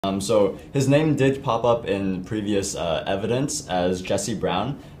So his name did pop up in previous evidence as Jesse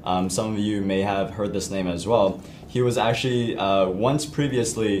Brown. Some of you may have heard this name as well. He was actually once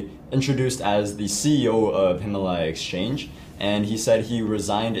previously introduced as the CEO of Himalaya Exchange, and he said he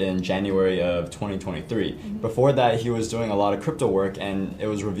resigned in January of 2023. Before that, he was doing a lot of crypto work, and it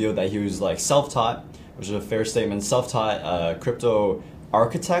was revealed that he was like self-taught, which is a fair statement, self-taught crypto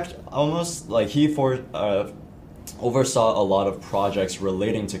architect almost. Like he oversaw a lot of projects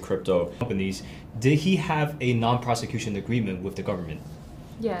relating to crypto companies. Did he have a non-prosecution agreement with the government?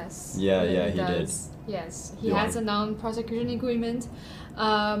 Yes. Yeah, he did. Yes, he has a non-prosecution agreement.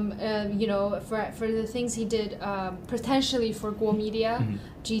 You know, for the things he did potentially for Guo Media,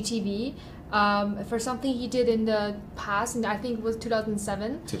 GTV, for something he did in the past, and I think it was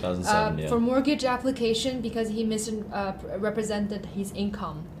 2007. 2007, yeah. For mortgage application because he misrepresented his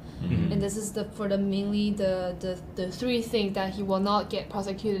income. And this is mainly the three things that he will not get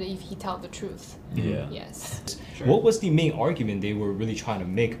prosecuted if he tells the truth. Yeah. Yes. Sure. What was the main argument they were really trying to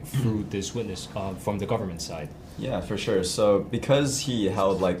make through this witness from the government side? Yeah, for sure. So because he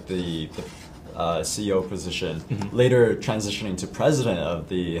held like the CEO position, later transitioning to president of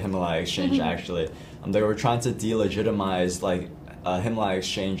the Himalaya Exchange, actually, they were trying to delegitimize like Himalaya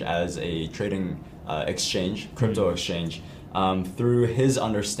Exchange as a trading exchange, crypto exchange. Through his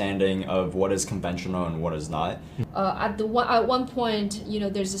understanding of what is conventional and what is not. At one point, you know,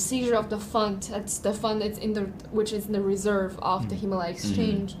 there's a seizure of the fund. That's the fund that's which is in the reserve of the Himalaya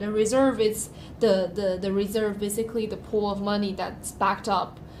Exchange. The reserve is the reserve, basically the pool of money that's backed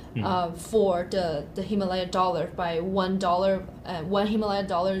up for the Himalaya dollar by $1. One Himalaya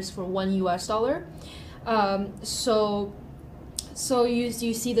dollar is for $1 US. So you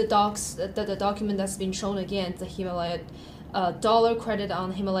see the document that's been shown again, the Himalaya dollar credit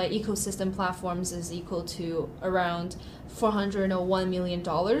on Himalaya ecosystem platforms is equal to around $401 million.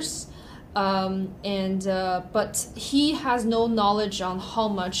 But he has no knowledge on how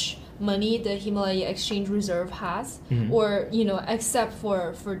much money the Himalaya Exchange Reserve has, or, you know, except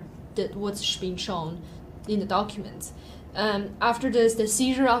for what's being shown in the documents. After the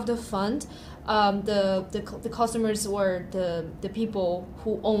seizure of the fund, the customers or the people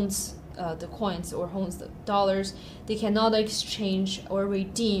who owns the coins or owns the dollars, they cannot exchange or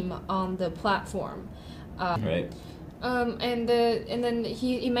redeem on the platform. Right. And then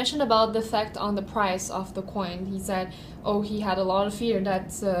he mentioned about the effect on the price of the coin. He said, oh, he had a lot of fear that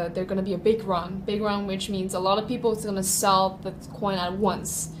there's going to be a big run, which means a lot of people is going to sell the coin at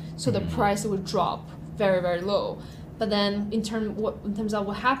once, so the price would drop very, very low. But then in terms of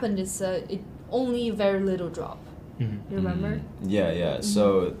what happened is it only very little drop. You remember? Yeah.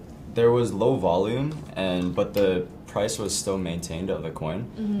 So there was low volume, but the price was still maintained of the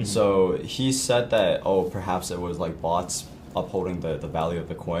coin. So he said that, oh, perhaps it was like bots upholding the value of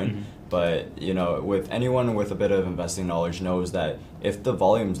the coin. But, you know, with anyone with a bit of investing knowledge knows that if the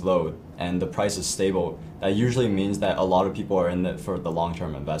volume's low and the price is stable, that usually means that a lot of people are in it for the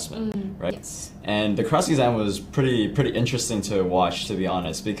long-term investment, right? Yes. And the cross-exam was pretty interesting to watch, to be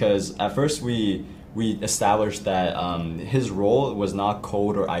honest, because at first we established that his role was not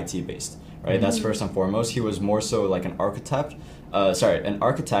code or IT based, right? That's first and foremost. He was more so like an architect,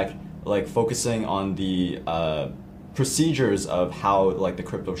 like focusing on the procedures of how like the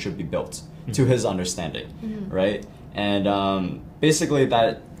crypto should be built to his understanding, right? And basically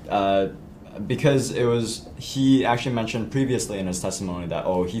that, because he actually mentioned previously in his testimony that,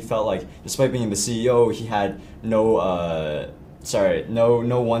 oh, he felt like despite being the CEO, he had no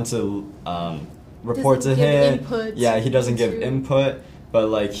one to report to him. Input. Yeah, he doesn't give input, but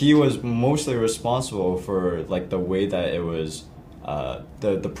like he was mostly responsible for like the way that it was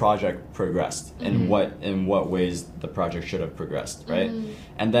the project progressed and in what ways the project should have progressed, right?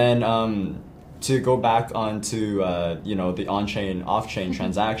 And then to go back onto you know, the on-chain, off-chain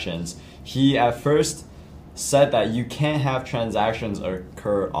transactions, he at first said that you can't have transactions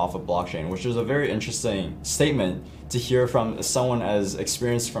occur off a blockchain, which is a very interesting statement to hear from someone as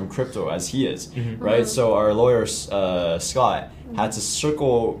experienced from crypto as he is, right? So our lawyer, Scott, had to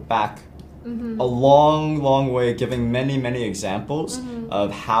circle back a long way, giving many examples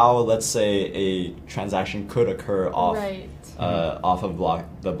of how, let's say, a transaction could occur off off of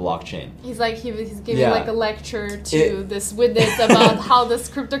the blockchain. He's giving like a lecture to this witness about how this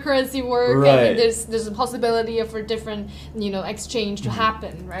cryptocurrency works, and there's a possibility for different, you know, exchange to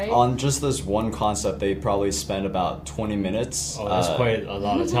happen, right? On just this one concept, they probably spent about 20 minutes. Oh, that's quite a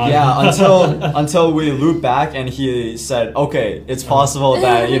lot of time. Yeah, until we loop back and he said, okay, it's possible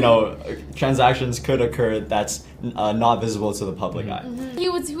that, you know, transactions could occur that's not visible to the public eye. He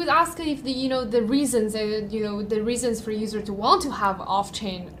would ask if the reasons for users district want to have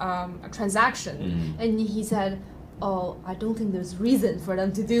off-chain transaction, and he said, "Oh, I don't think there's reason for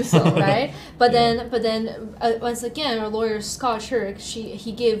them to do so, right?" But then, once again, our lawyer Scott Shirk,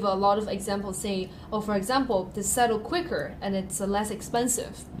 he gave a lot of examples saying, "Oh, for example, to settle quicker and it's less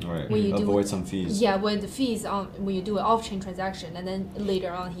expensive Right. when you Avoid some fees." Yeah, when the fees on when you do an off-chain transaction, and then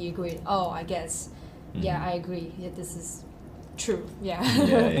later on he agreed. Oh, I guess, yeah, I agree. Yeah, this is true. Yeah.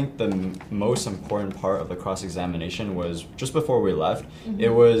 Yeah, I think the most important part of the cross-examination was just before we left. It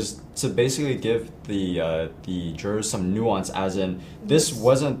was to basically give the jurors some nuance, as in this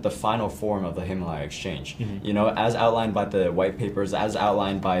wasn't the final form of the Himalaya Exchange. You know, as outlined by the white papers, as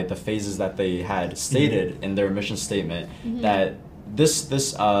outlined by the phases that they had stated in their mission statement, that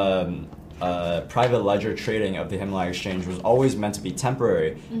this private ledger trading of the Himalaya Exchange was always meant to be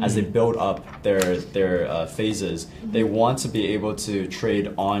temporary. As they build up their phases, they want to be able to trade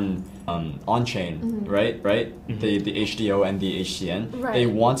on chain, right? The HDO and the HCN. Right. They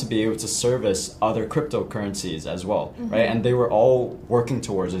want to be able to service other cryptocurrencies as well, right? And they were all working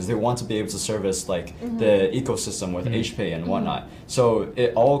towards this. They want to be able to service like the ecosystem with HPay and whatnot. So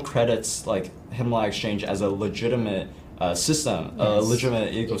it all credits like Himalaya Exchange as a legitimate system, a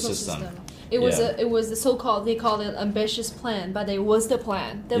legitimate ecosystem. It was the so-called, they called it ambitious plan, but it was the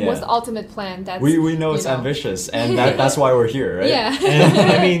plan. That was the ultimate plan. That's, we know it's ambitious, and that's why we're here, right? Yeah.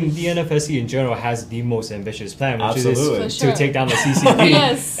 And I mean, the NFSC in general has the most ambitious plan, which is to take down the CCP.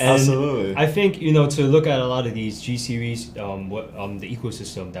 Yes. And absolutely. I think, you know, to look at a lot of these G series, the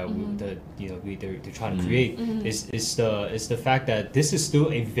ecosystem that they're trying to create is the fact that this is still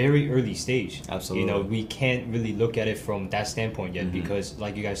a very early stage. Absolutely. You know, we can't really look at it from that standpoint yet because,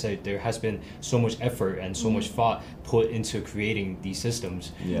 like you guys said, there has been so much effort and so much thought put into creating these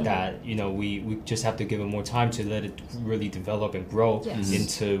systems that, you know, we just have to give it more time to let it really develop and grow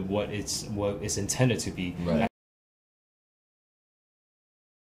into what it's intended to be. Right.